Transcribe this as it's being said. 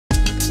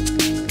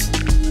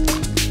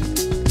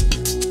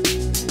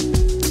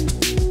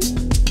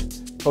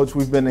Coach,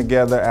 we've been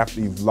together after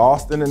you've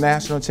lost in the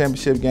national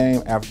championship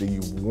game, after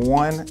you've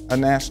won a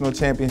national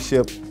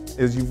championship,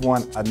 is you've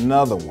won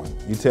another one.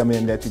 You tell me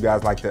that you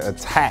guys like to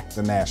attack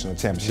the national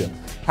championship.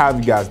 How have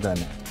you guys done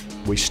that?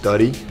 We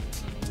study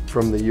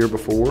from the year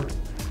before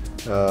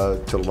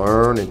to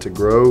learn and to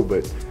grow,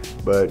 but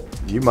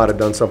you might have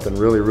done something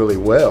really, really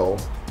well,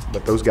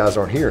 but those guys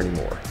aren't here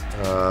anymore.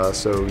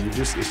 So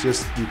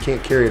you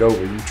can't carry it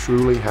over. You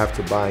truly have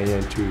to buy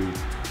into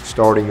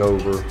starting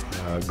over.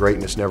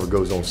 Greatness never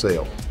goes on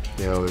sale.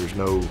 You know, there's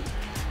no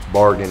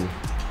bargain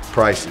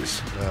prices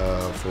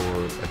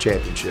for a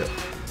championship.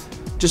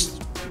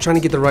 Just trying to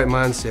get the right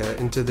mindset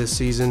into this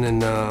season,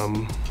 and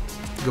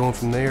going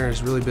from there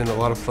has really been a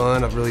lot of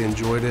fun. I've really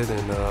enjoyed it,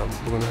 and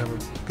we're going to have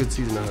a good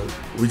season, I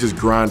hope. We just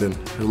grinding.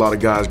 There's a lot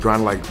of guys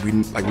grinding like we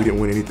didn't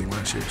win anything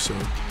last year. So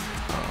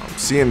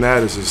seeing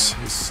that is just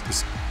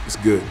it's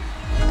good.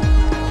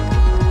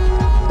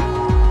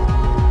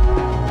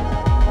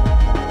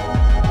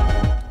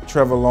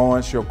 Trevor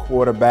Lawrence, your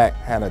quarterback,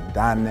 had a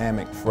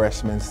dynamic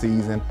freshman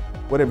season.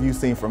 What have you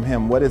seen from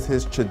him? What is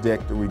his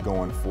trajectory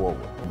going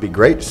forward? It'd be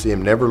great to see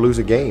him never lose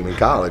a game in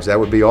college. That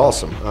would be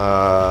awesome.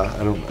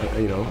 That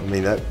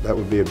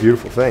would be a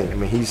beautiful thing. I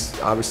mean, he's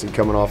obviously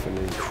coming off an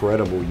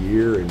incredible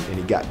year, and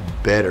he got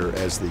better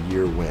as the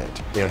year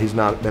went. You know, he's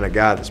not been a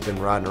guy that's been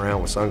riding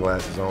around with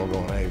sunglasses on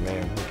going, hey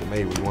man, look at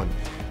me, we won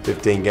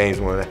 15 games.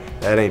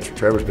 That ain't true.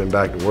 Trevor's been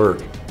back to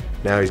work.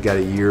 Now he's got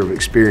a year of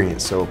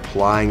experience, so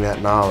applying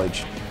that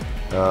knowledge,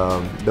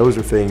 those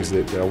are things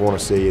that I want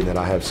to see and that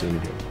I have seen in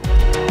him.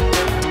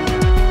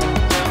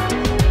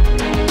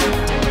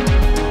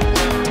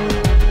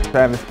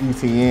 Travis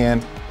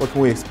Etienne, what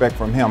can we expect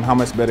from him? How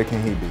much better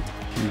can he be?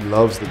 He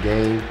loves the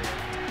game,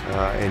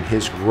 and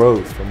his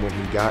growth from when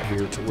he got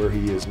here to where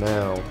he is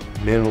now,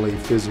 mentally,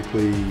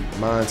 physically,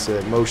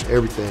 mindset, most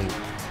everything.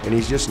 And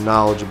he's just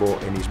knowledgeable,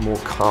 and he's more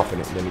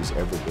confident than he's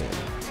ever been.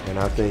 And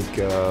I think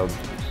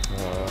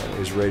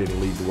is ready to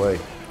lead the way.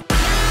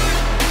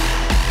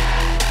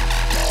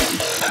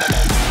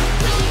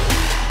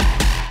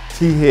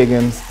 T.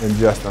 Higgins and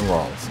Justin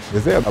Ross.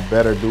 Is there a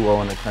better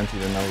duo in the country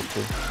than those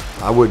two?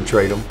 I wouldn't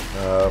trade them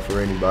for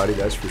anybody,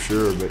 that's for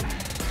sure. But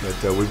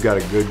we've got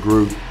a good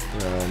group,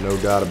 no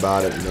doubt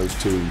about it, and those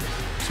two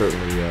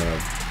certainly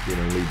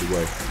lead the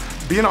way.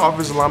 Being an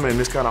offensive lineman in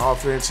this kind of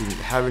offense and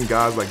having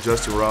guys like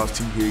Justin Ross,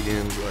 T.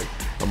 Higgins, like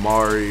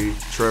Amari,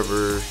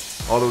 Trevor,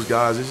 all those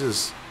guys,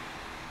 it's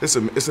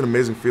an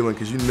amazing feeling,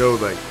 because you know,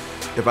 like,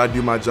 if I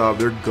do my job,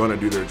 they're gonna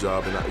do their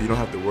job, and you don't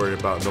have to worry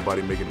about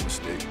nobody making a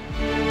mistake.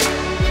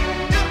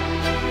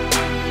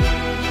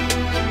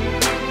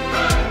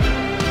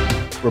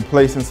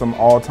 Replacing some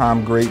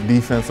all-time great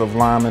defensive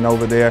linemen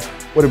over there.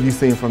 What have you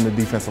seen from the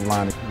defensive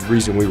line? The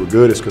reason we were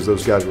good is because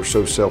those guys were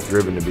so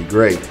self-driven to be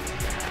great.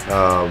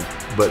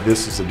 But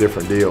this is a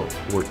different deal.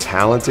 We're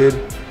talented,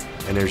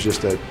 and there's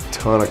just a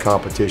ton of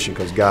competition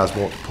because guys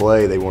want to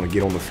play, they want to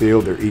get on the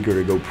field, they're eager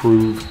to go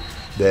prove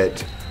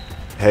that,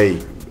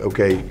 hey,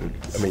 okay,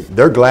 I mean,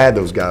 they're glad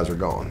those guys are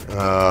gone.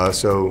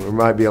 So there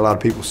might be a lot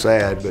of people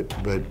sad,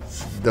 but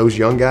those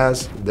young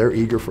guys, they're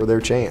eager for their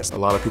chance. A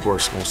lot of people are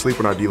going to sleep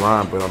on our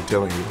D-line, but I'm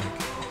telling you,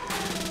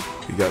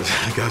 like, you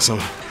got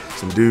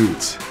some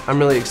dudes. I'm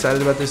really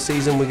excited about this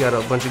season. We got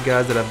a bunch of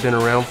guys that I've been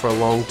around for a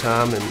long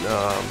time, and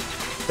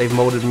they've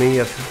molded me.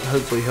 I've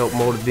hopefully helped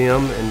mold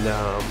them, and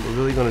we're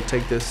really going to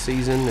take this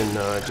season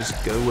and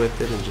just go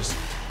with it and just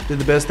do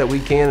the best that we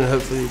can, and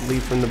hopefully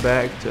lead from the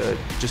back to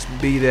just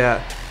be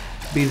that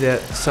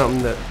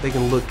something that they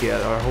can look at,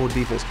 our whole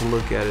defense can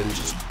look at it, and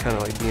just kind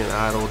of like be an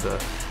idol to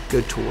go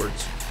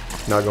towards.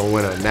 Not going to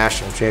win a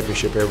national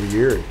championship every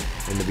year,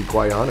 and to be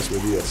quite honest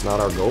with you, that's not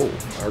our goal.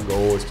 Our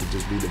goal is to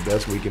just be the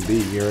best we can be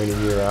year in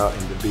and year out,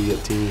 and to be a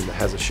team that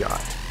has a shot.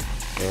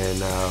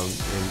 And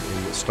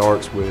it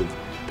starts with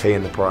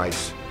paying the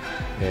price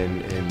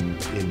and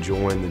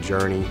enjoying the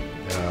journey,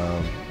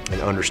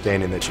 and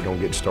understanding that you don't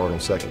get to start on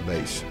second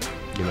base.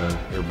 You know,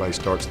 everybody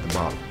starts at the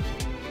bottom.